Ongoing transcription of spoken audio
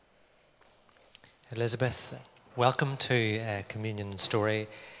Elizabeth, welcome to Communion Story.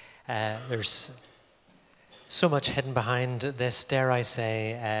 There's so much hidden behind this, dare I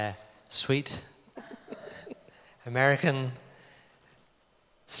say, sweet, American,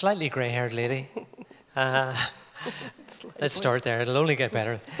 slightly grey-haired lady. Let's start there, it'll only get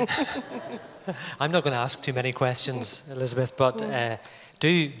better. I'm not going to ask too many questions, Elizabeth, but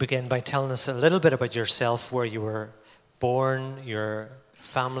do begin by telling us a little bit about yourself, where you were born, your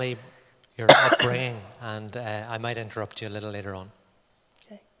family, your upbringing, and I might interrupt you a little later on.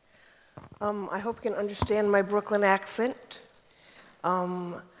 Okay. I hope you can understand my Brooklyn accent.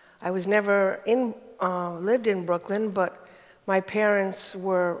 I was never lived in Brooklyn, but my parents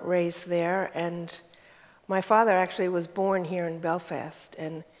were raised there, and my father actually was born here in Belfast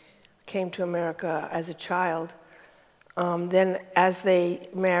and came to America as a child. Then as they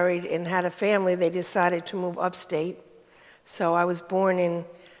married and had a family, they decided to move upstate. So I was born in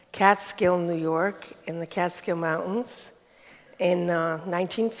Catskill, New York, in the Catskill Mountains in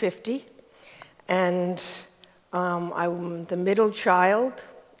 1950. And I'm the middle child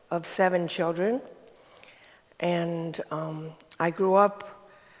of 7 children. And I grew up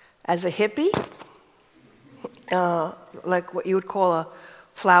as a hippie, like what you would call a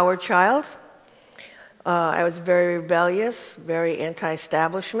flower child. I was very rebellious, very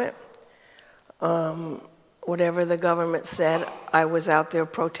anti-establishment. Whatever the government said, I was out there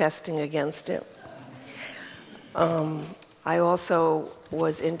protesting against it. I also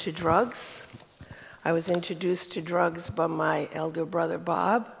was into drugs. I was introduced to drugs by my elder brother,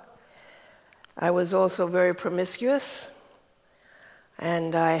 Bob. I was also very promiscuous,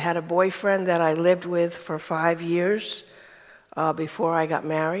 and I had a boyfriend that I lived with for 5 years before I got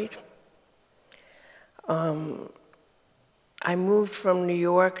married. I moved from New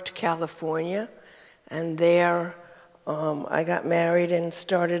York to California, and there I got married and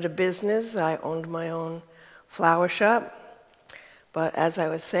started a business. I owned my own flower shop. But as I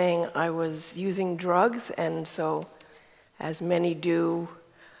was saying, I was using drugs, and so, as many do,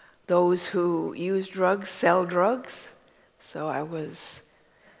 those who use drugs sell drugs. So I was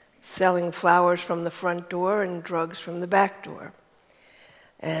selling flowers from the front door and drugs from the back door.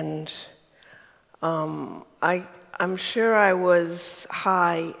 And I'm sure I was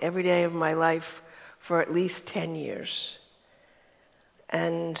high every day of my life for at least 10 years.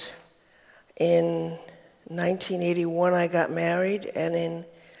 And in 1981, I got married, and in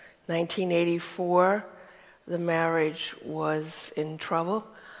 1984, the marriage was in trouble.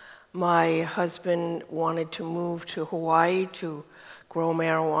 My husband wanted to move to Hawaii to grow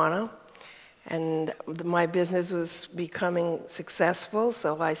marijuana, and my business was becoming successful,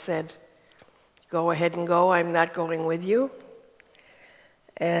 so I said, go ahead and go, I'm not going with you.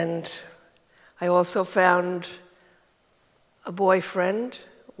 And I also found a boyfriend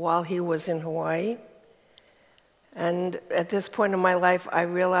while he was in Hawaii. And at this point in my life, I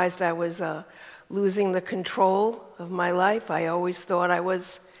realized I was losing the control of my life. I always thought I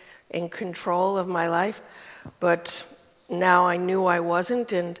was in control of my life, but now I knew I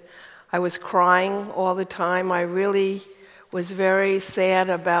wasn't, and I was crying all the time. I really was very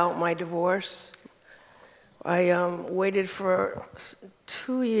sad about my divorce. I waited for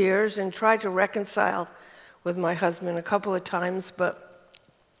 2 years and tried to reconcile with my husband a couple of times, but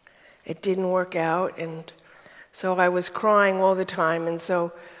it didn't work out, and so I was crying all the time. And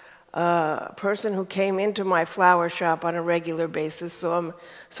so a person who came into my flower shop on a regular basis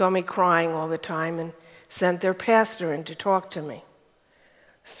saw me crying all the time and sent their pastor in to talk to me.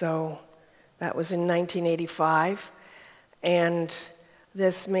 So that was in 1985, and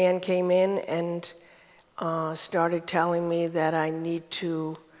this man came in and started telling me that I need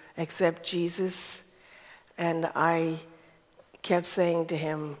to accept Jesus, and I kept saying to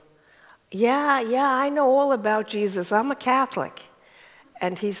him, yeah, I know all about Jesus, I'm a Catholic.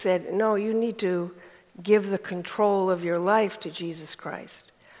 And he said, no, you need to give the control of your life to Jesus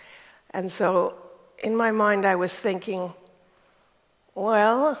Christ. And so in my mind I was thinking,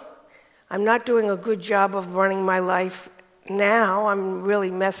 well, I'm not doing a good job of running my life now, I'm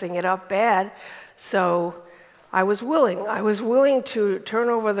really messing it up bad. So I was willing to turn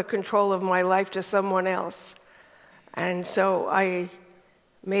over the control of my life to someone else. And so I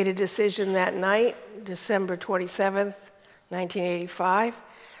made a decision that night, December 27th, 1985,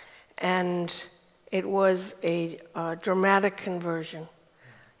 and it was a dramatic conversion.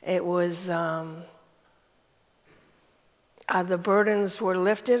 It was, the burdens were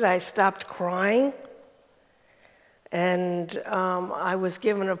lifted, I stopped crying, and I was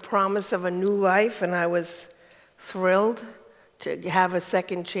given a promise of a new life, and I was thrilled to have a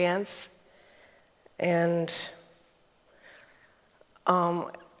second chance. And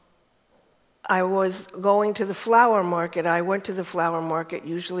I was going to the flower market. I went to the flower market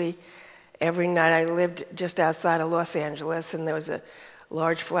usually every night. I lived just outside of Los Angeles, and there was a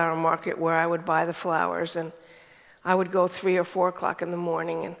large flower market where I would buy the flowers, and I would go 3 or 4 o'clock in the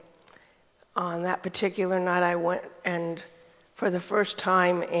morning. And on that particular night, I went, and for the first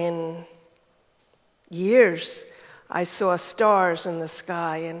time in years, I saw stars in the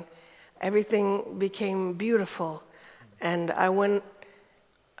sky, and everything became beautiful. And I went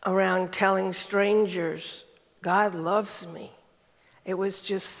around telling strangers, God loves me. It was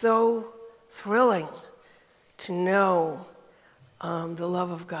just so thrilling to know the love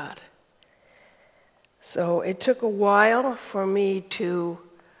of God. So it took a while for me to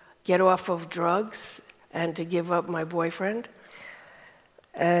get off of drugs and to give up my boyfriend.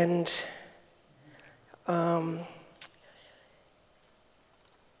 And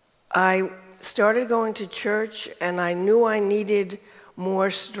I started going to church, and I knew I needed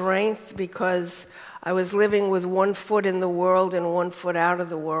more strength because I was living with 1 foot in the world and 1 foot out of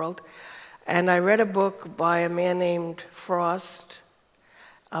the world. And I read a book by a man named Frost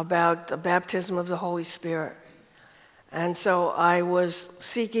about the baptism of the Holy Spirit. And so I was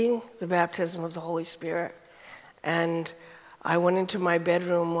seeking the baptism of the Holy Spirit. And I went into my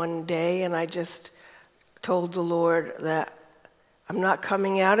bedroom one day, and I just told the Lord that I'm not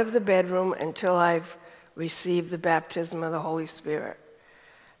coming out of the bedroom until I've received the baptism of the Holy Spirit.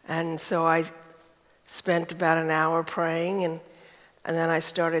 And so I spent about an hour praying, and then I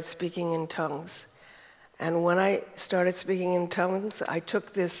started speaking in tongues. And when I started speaking in tongues, I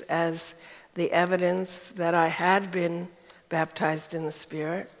took this as the evidence that I had been baptized in the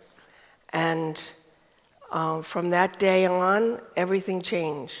Spirit. And from that day on, everything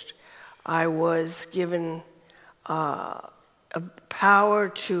changed. I was given a power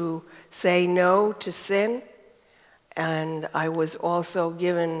to say no to sin, and I was also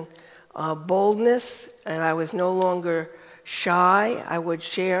given boldness, and I was no longer shy. I would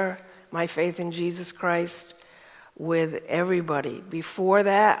share my faith in Jesus Christ with everybody. Before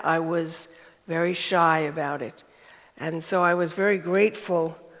that, I was very shy about it. And so I was very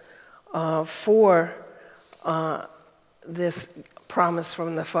grateful for this promise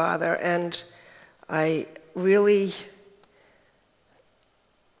from the Father. And I really,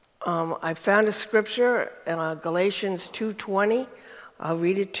 I found a scripture, Galatians 2:20. I'll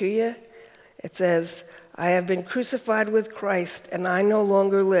read it to you. It says, I have been crucified with Christ, and I no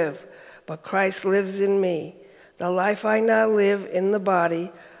longer live, but Christ lives in me. The life I now live in the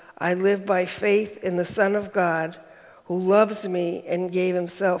body, I live by faith in the Son of God, who loves me and gave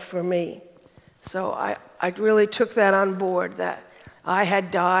himself for me. So I really took that on board, that I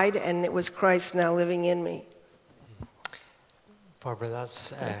had died, and it was Christ now living in me. Barbara,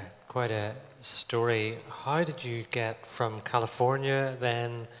 that's quite a story. How did you get from California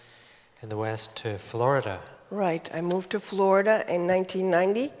then in the West to Florida? Right. I moved to Florida in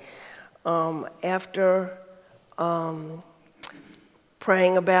 1990 after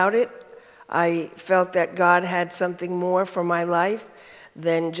praying about it. I felt that God had something more for my life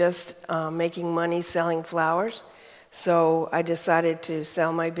than just making money selling flowers. So I decided to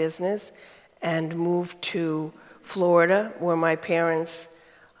sell my business and move to Florida, where my parents,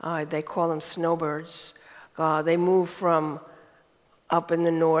 they call them snowbirds, they move from up in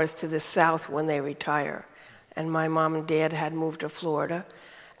the north to the south when they retire. And my mom and dad had moved to Florida.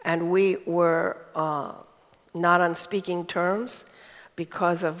 And we were not on speaking terms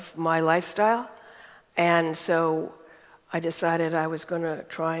because of my lifestyle. And so I decided I was going to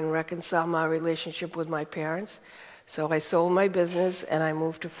try and reconcile my relationship with my parents. So I sold my business and I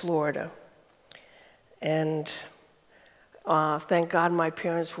moved to Florida. And thank God my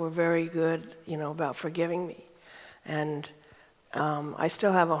parents were very good, about forgiving me. And I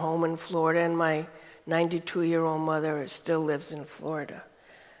still have a home in Florida, and my 92-year-old mother still lives in Florida.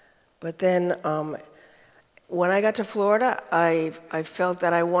 But then when I got to Florida, I felt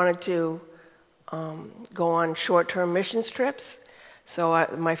that I wanted to go on short-term missions trips. So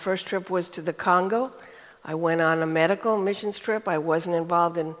my first trip was to the Congo. I went on a medical missions trip. I wasn't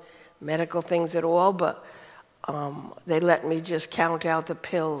involved in medical things at all, but they let me just count out the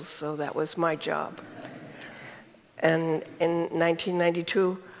pills, so that was my job. And in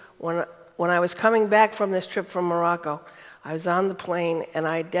 1992, when I was coming back from this trip from Morocco, I was on the plane, and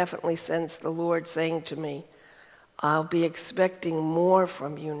I definitely sensed the Lord saying to me, I'll be expecting more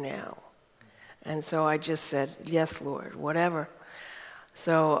from you now. And so I just said, yes, Lord, whatever.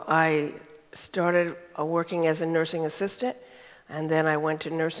 So I started working as a nursing assistant, and then I went to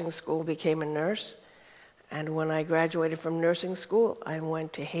nursing school, became a nurse. And when I graduated from nursing school, I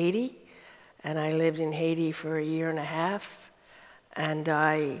went to Haiti, and I lived in Haiti for 1.5 years. And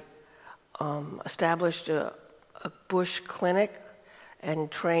I established a bush clinic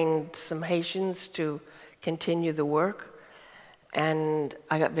and trained some Haitians to continue the work. And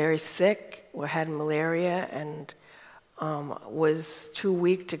I got very sick, had malaria, and was too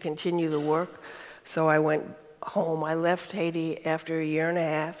weak to continue the work. So I went home. I left Haiti after a year and a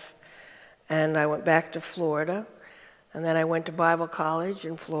half, and I went back to Florida. And then I went to Bible college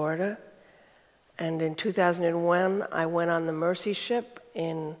in Florida. And in 2001, I went on the Mercy Ship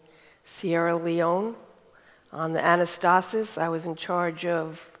in Sierra Leone. On the Anastasis, I was in charge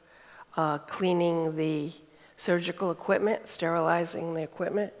of cleaning the surgical equipment, sterilizing the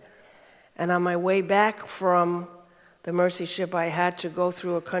equipment. And on my way back from the Mercy Ship, I had to go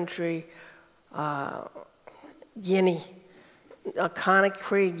through a country, Guinea,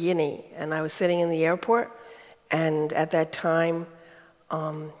 Conakry, Guinea. And I was sitting in the airport, and at that time,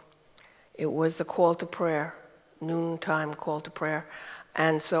 it was the call to prayer, noontime call to prayer.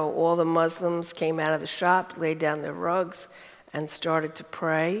 And so all the Muslims came out of the shop, laid down their rugs, and started to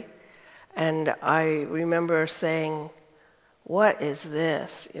pray. And I remember saying, "What is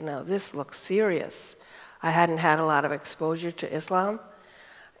this? You know, this looks serious." I hadn't had a lot of exposure to Islam.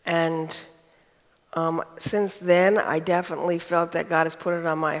 And since then, I definitely felt that God has put it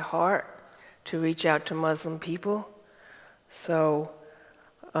on my heart to reach out to Muslim people. So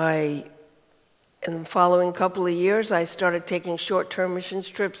in the following couple of years, I started taking short-term mission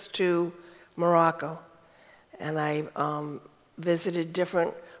trips to Morocco. And I visited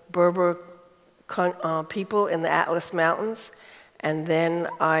different Berber people in the Atlas Mountains. And then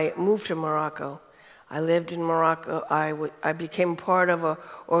I moved to Morocco. I lived in Morocco. I became part of an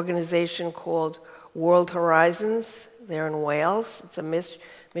organization called World Horizons. They're in Wales. It's a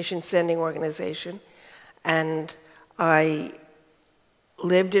mission-sending organization. And I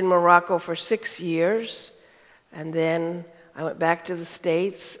lived in Morocco for 6 years, and then I went back to the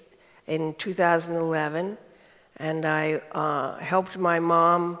States in 2011, and I helped my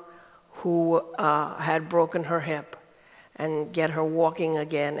mom, who had broken her hip, and get her walking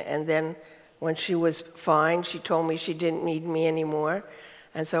again. And then when she was fine, she told me she didn't need me anymore,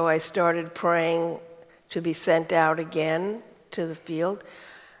 and so I started praying to be sent out again to the field.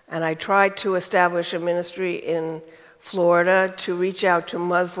 And I tried to establish a ministry in Florida to reach out to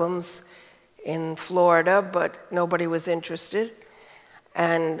Muslims in Florida, but nobody was interested.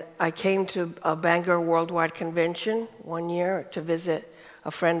 And I came to a Bangor Worldwide Convention one year to visit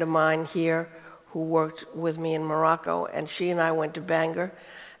a friend of mine here who worked with me in Morocco, and she and I went to Bangor,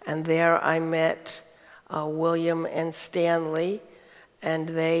 and there I met William and Stanley, and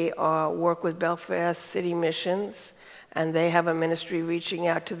they work with Belfast City Missions, and they have a ministry reaching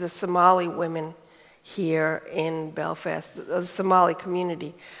out to the Somali women here in Belfast, the Somali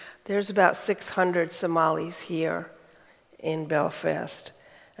community. There's about 600 Somalis here in Belfast.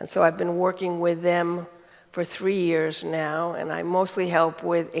 And so I've been working with them for 3 years now, and I mostly help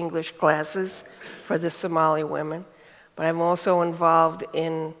with English classes for the Somali women. But I'm also involved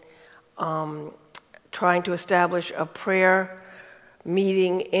in trying to establish a prayer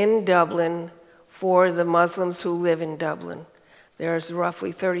meeting in Dublin for the Muslims who live in Dublin. There's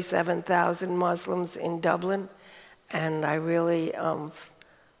roughly 37,000 Muslims in Dublin, and I really am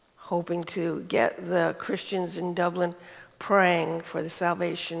hoping to get the Christians in Dublin praying for the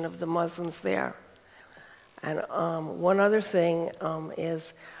salvation of the Muslims there. And one other thing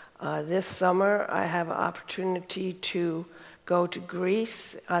is this summer I have an opportunity to go to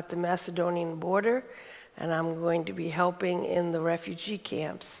Greece at the Macedonian border, and I'm going to be helping in the refugee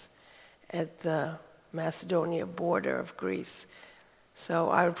camps at the Macedonia border of Greece. So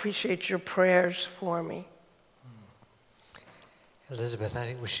I appreciate your prayers for me. Elizabeth, I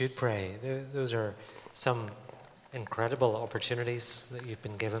think we should pray. Those are some incredible opportunities that you've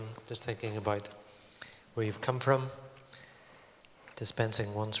been given, just thinking about where you've come from,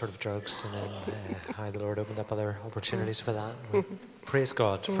 dispensing one sort of drugs, and then how the Lord opened up other opportunities for that. We praise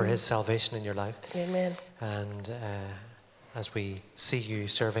God for His salvation in your life. Amen. And as we see you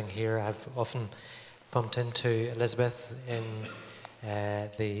serving here, I've often bumped into Elizabeth in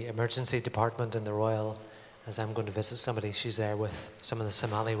the emergency department in the Royal. As I'm going to visit somebody, she's there with some of the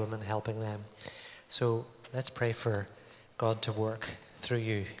Somali women, helping them. So let's pray for God to work through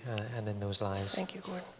you and in those lives. Thank you, Gordon.